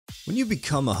When you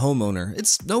become a homeowner,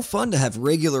 it's no fun to have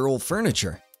regular old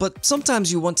furniture. But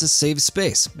sometimes you want to save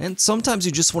space, and sometimes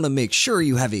you just want to make sure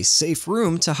you have a safe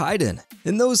room to hide in.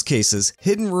 In those cases,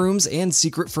 hidden rooms and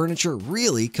secret furniture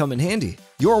really come in handy.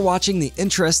 You're watching the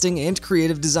Interesting and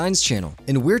Creative Designs channel,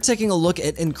 and we're taking a look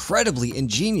at incredibly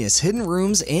ingenious hidden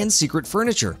rooms and secret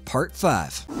furniture, Part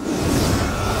 5.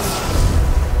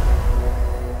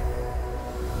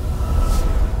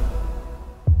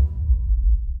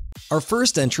 Our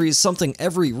first entry is something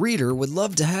every reader would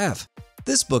love to have.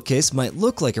 This bookcase might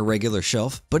look like a regular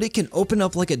shelf, but it can open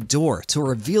up like a door to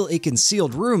reveal a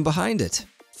concealed room behind it.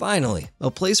 Finally,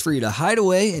 a place for you to hide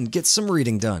away and get some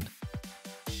reading done.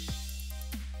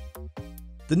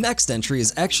 The next entry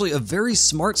is actually a very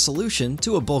smart solution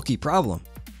to a bulky problem.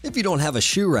 If you don't have a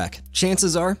shoe rack,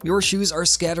 chances are your shoes are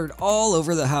scattered all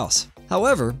over the house.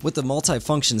 However, with a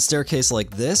multi-function staircase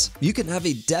like this, you can have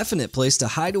a definite place to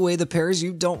hide away the pairs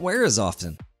you don't wear as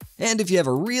often. And if you have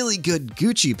a really good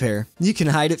Gucci pair, you can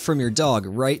hide it from your dog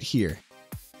right here.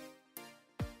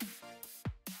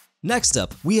 Next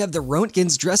up, we have the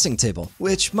Roentgens dressing table,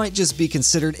 which might just be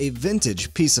considered a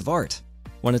vintage piece of art.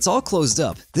 When it's all closed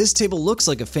up, this table looks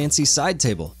like a fancy side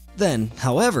table. Then,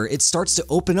 however, it starts to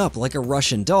open up like a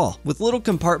Russian doll, with little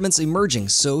compartments emerging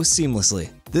so seamlessly.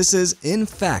 This is, in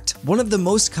fact, one of the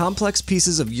most complex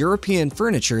pieces of European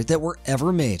furniture that were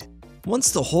ever made.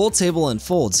 Once the whole table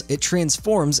unfolds, it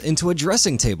transforms into a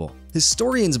dressing table.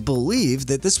 Historians believe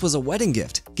that this was a wedding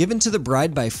gift given to the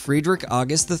bride by Friedrich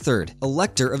August III,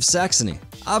 Elector of Saxony.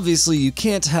 Obviously, you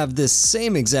can't have this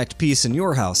same exact piece in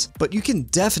your house, but you can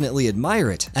definitely admire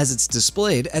it as it's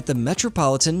displayed at the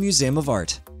Metropolitan Museum of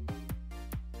Art.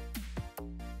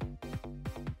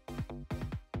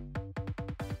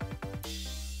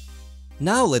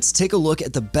 Now let's take a look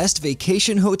at the best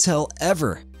vacation hotel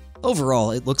ever. Overall,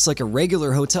 it looks like a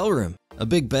regular hotel room. A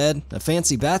big bed, a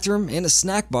fancy bathroom, and a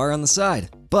snack bar on the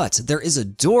side. But there is a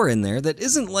door in there that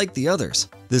isn't like the others.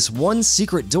 This one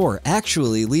secret door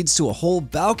actually leads to a whole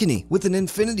balcony with an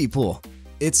infinity pool.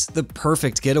 It's the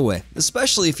perfect getaway,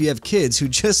 especially if you have kids who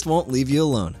just won't leave you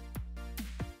alone.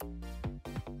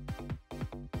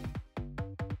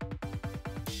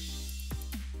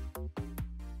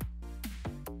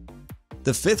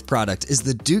 The fifth product is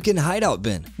the DUKIN Hideout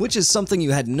bin, which is something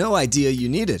you had no idea you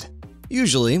needed.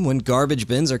 Usually, when garbage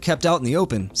bins are kept out in the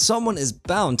open, someone is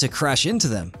bound to crash into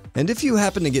them. And if you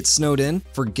happen to get snowed in,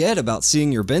 forget about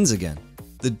seeing your bins again.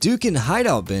 The DUKIN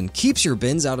Hideout bin keeps your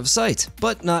bins out of sight,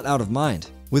 but not out of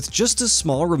mind. With just a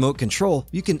small remote control,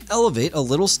 you can elevate a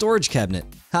little storage cabinet.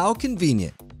 How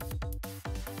convenient!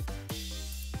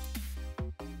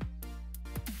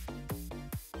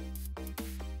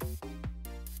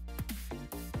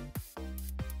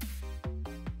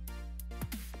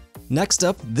 Next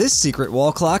up, this secret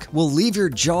wall clock will leave your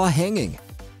jaw hanging.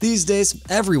 These days,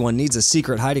 everyone needs a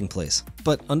secret hiding place,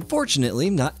 but unfortunately,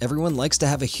 not everyone likes to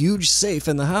have a huge safe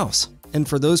in the house. And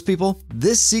for those people,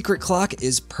 this secret clock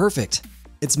is perfect.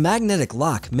 Its magnetic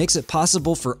lock makes it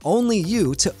possible for only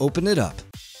you to open it up.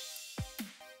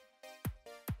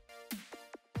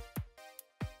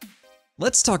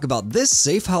 Let's talk about this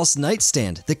Safehouse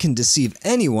nightstand that can deceive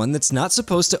anyone that's not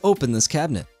supposed to open this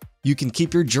cabinet. You can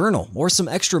keep your journal or some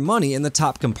extra money in the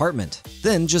top compartment.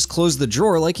 Then just close the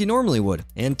drawer like you normally would.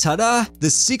 And ta-da! The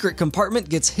secret compartment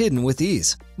gets hidden with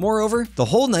ease. Moreover, the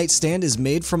whole nightstand is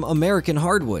made from American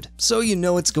hardwood, so you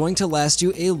know it's going to last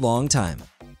you a long time.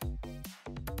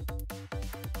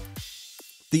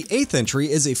 The eighth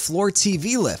entry is a floor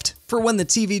TV lift, for when the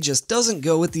TV just doesn't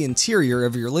go with the interior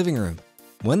of your living room.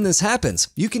 When this happens,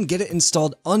 you can get it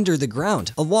installed under the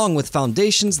ground, along with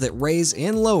foundations that raise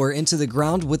and lower into the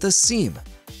ground with a seam.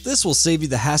 This will save you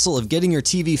the hassle of getting your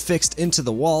TV fixed into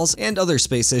the walls and other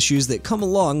space issues that come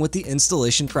along with the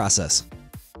installation process.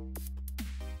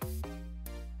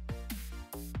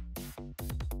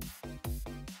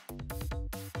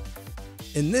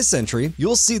 In this entry,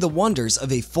 you'll see the wonders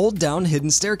of a fold-down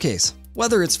hidden staircase.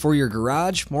 Whether it's for your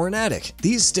garage or an attic,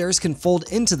 these stairs can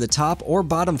fold into the top or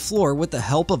bottom floor with the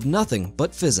help of nothing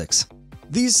but physics.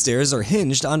 These stairs are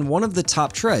hinged on one of the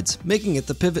top treads, making it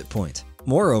the pivot point.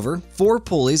 Moreover, 4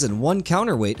 pulleys and 1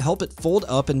 counterweight help it fold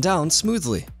up and down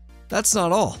smoothly. That's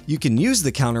not all. You can use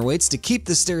the counterweights to keep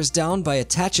the stairs down by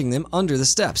attaching them under the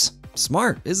steps.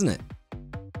 Smart, isn't it?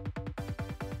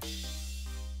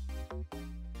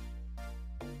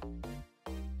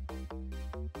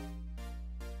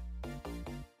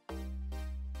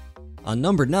 On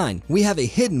number 9, we have a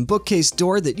hidden bookcase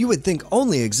door that you would think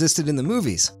only existed in the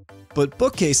movies. But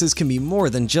bookcases can be more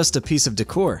than just a piece of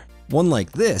decor. One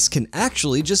like this can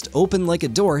actually just open like a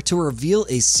door to reveal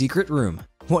a secret room.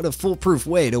 What a foolproof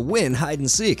way to win hide and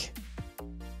seek!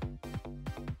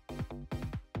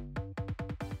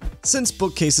 Since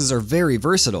bookcases are very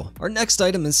versatile, our next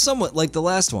item is somewhat like the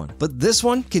last one, but this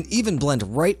one can even blend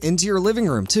right into your living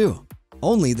room too.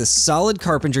 Only the solid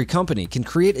carpentry company can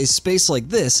create a space like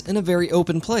this in a very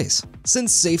open place.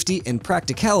 Since safety and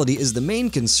practicality is the main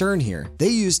concern here, they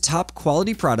use top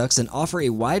quality products and offer a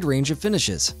wide range of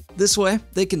finishes. This way,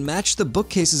 they can match the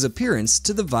bookcase's appearance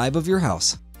to the vibe of your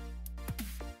house.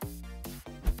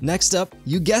 Next up,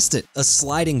 you guessed it, a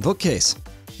sliding bookcase.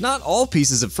 Not all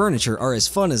pieces of furniture are as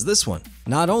fun as this one.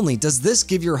 Not only does this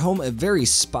give your home a very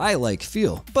spy-like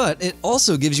feel, but it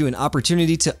also gives you an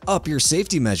opportunity to up your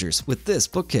safety measures with this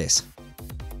bookcase.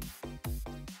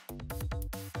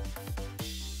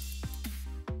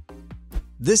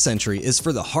 This entry is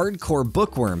for the hardcore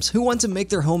bookworms who want to make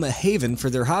their home a haven for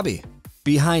their hobby.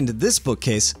 Behind this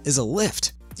bookcase is a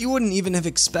lift. You wouldn't even have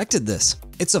expected this.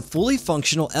 It's a fully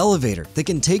functional elevator that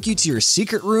can take you to your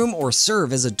secret room or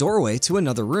serve as a doorway to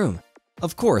another room.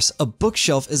 Of course, a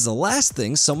bookshelf is the last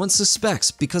thing someone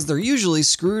suspects because they're usually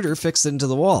screwed or fixed into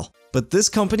the wall. But this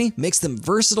company makes them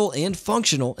versatile and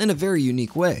functional in a very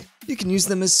unique way. You can use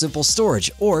them as simple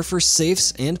storage or for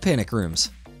safes and panic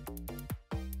rooms.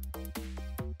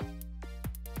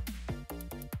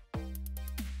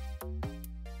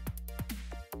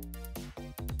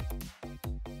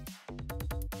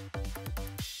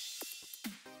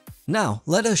 Now,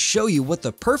 let us show you what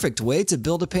the perfect way to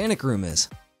build a panic room is.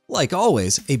 Like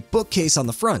always, a bookcase on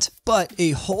the front, but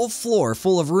a whole floor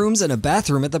full of rooms and a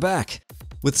bathroom at the back.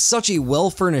 With such a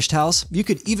well-furnished house, you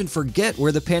could even forget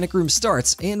where the panic room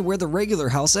starts and where the regular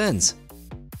house ends.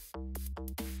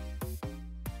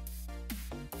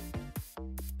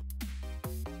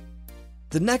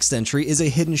 The next entry is a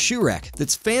hidden shoe rack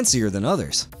that's fancier than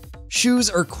others. Shoes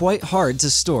are quite hard to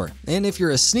store, and if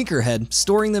you're a sneakerhead,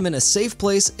 storing them in a safe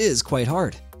place is quite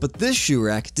hard. But this shoe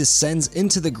rack descends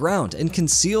into the ground and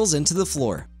conceals into the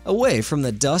floor, away from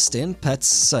the dust and pets'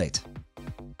 sight.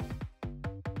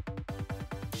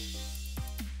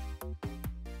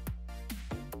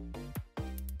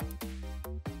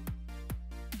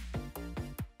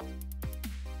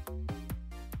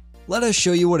 Let us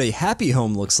show you what a happy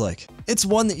home looks like. It's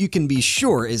one that you can be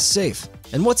sure is safe.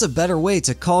 And what's a better way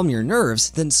to calm your nerves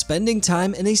than spending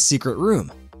time in a secret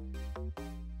room?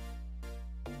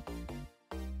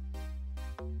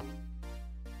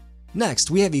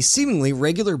 Next, we have a seemingly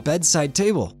regular bedside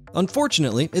table.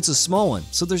 Unfortunately, it's a small one,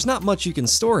 so there's not much you can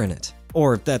store in it.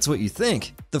 Or if that's what you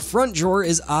think. The front drawer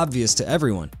is obvious to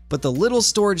everyone, but the little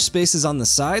storage spaces on the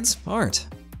sides aren't.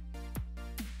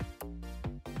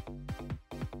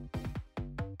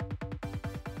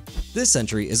 This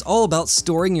entry is all about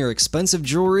storing your expensive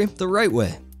jewelry the right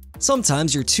way.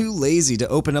 Sometimes you're too lazy to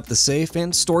open up the safe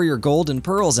and store your gold and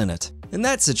pearls in it. In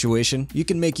that situation, you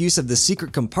can make use of the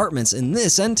secret compartments in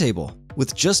this end table.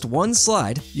 With just one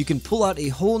slide, you can pull out a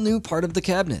whole new part of the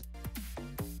cabinet.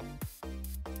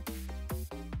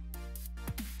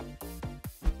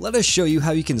 Let us show you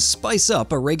how you can spice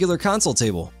up a regular console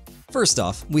table. First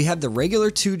off, we have the regular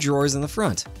 2 drawers in the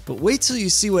front, but wait till you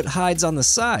see what hides on the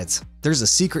sides. There's a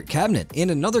secret cabinet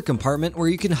and another compartment where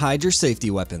you can hide your safety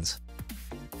weapons.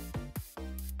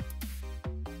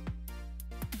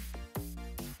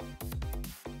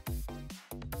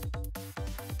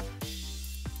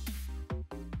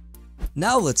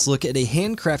 Now let's look at a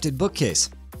handcrafted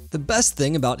bookcase. The best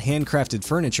thing about handcrafted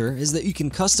furniture is that you can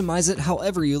customize it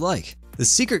however you like. The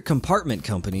Secret Compartment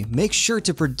company makes sure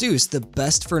to produce the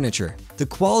best furniture. The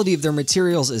quality of their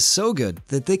materials is so good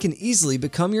that they can easily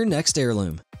become your next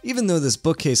heirloom. Even though this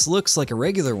bookcase looks like a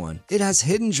regular one, it has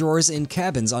hidden drawers and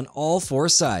cabins on all 4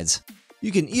 sides.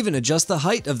 You can even adjust the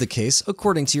height of the case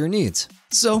according to your needs.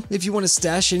 So, if you want to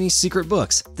stash any secret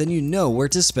books, then you know where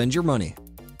to spend your money.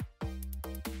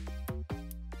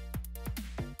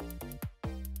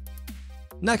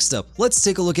 Next up, let's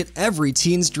take a look at every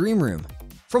teen's dream room.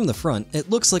 From the front, it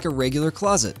looks like a regular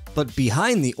closet, but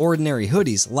behind the ordinary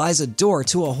hoodies lies a door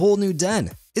to a whole new den.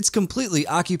 It's completely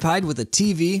occupied with a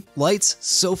TV, lights,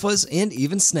 sofas, and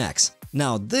even snacks.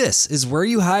 Now this is where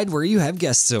you hide where you have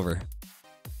guests over.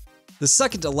 The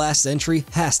second to last entry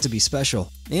has to be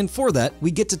special, and for that, we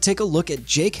get to take a look at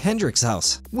Jake Hendrick's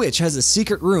house, which has a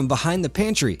secret room behind the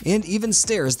pantry and even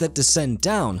stairs that descend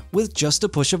down with just a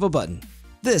push of a button.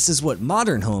 This is what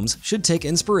modern homes should take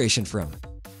inspiration from.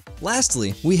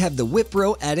 Lastly, we have the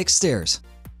Whipbro attic stairs.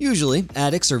 Usually,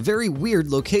 attics are very weird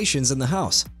locations in the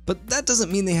house, but that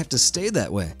doesn't mean they have to stay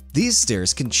that way. These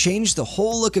stairs can change the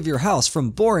whole look of your house from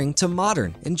boring to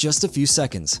modern in just a few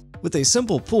seconds. With a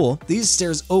simple pull, these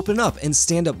stairs open up and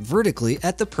stand up vertically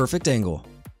at the perfect angle.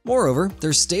 Moreover,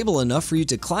 they're stable enough for you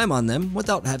to climb on them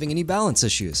without having any balance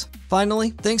issues.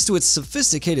 Finally, thanks to its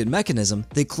sophisticated mechanism,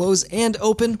 they close and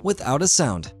open without a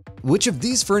sound. Which of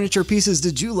these furniture pieces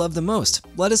did you love the most?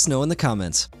 Let us know in the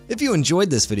comments. If you enjoyed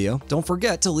this video, don't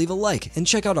forget to leave a like and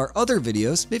check out our other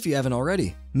videos if you haven't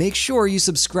already. Make sure you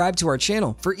subscribe to our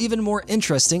channel for even more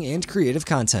interesting and creative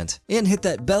content, and hit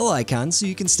that bell icon so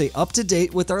you can stay up to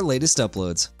date with our latest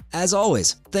uploads. As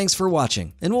always, thanks for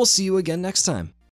watching, and we'll see you again next time.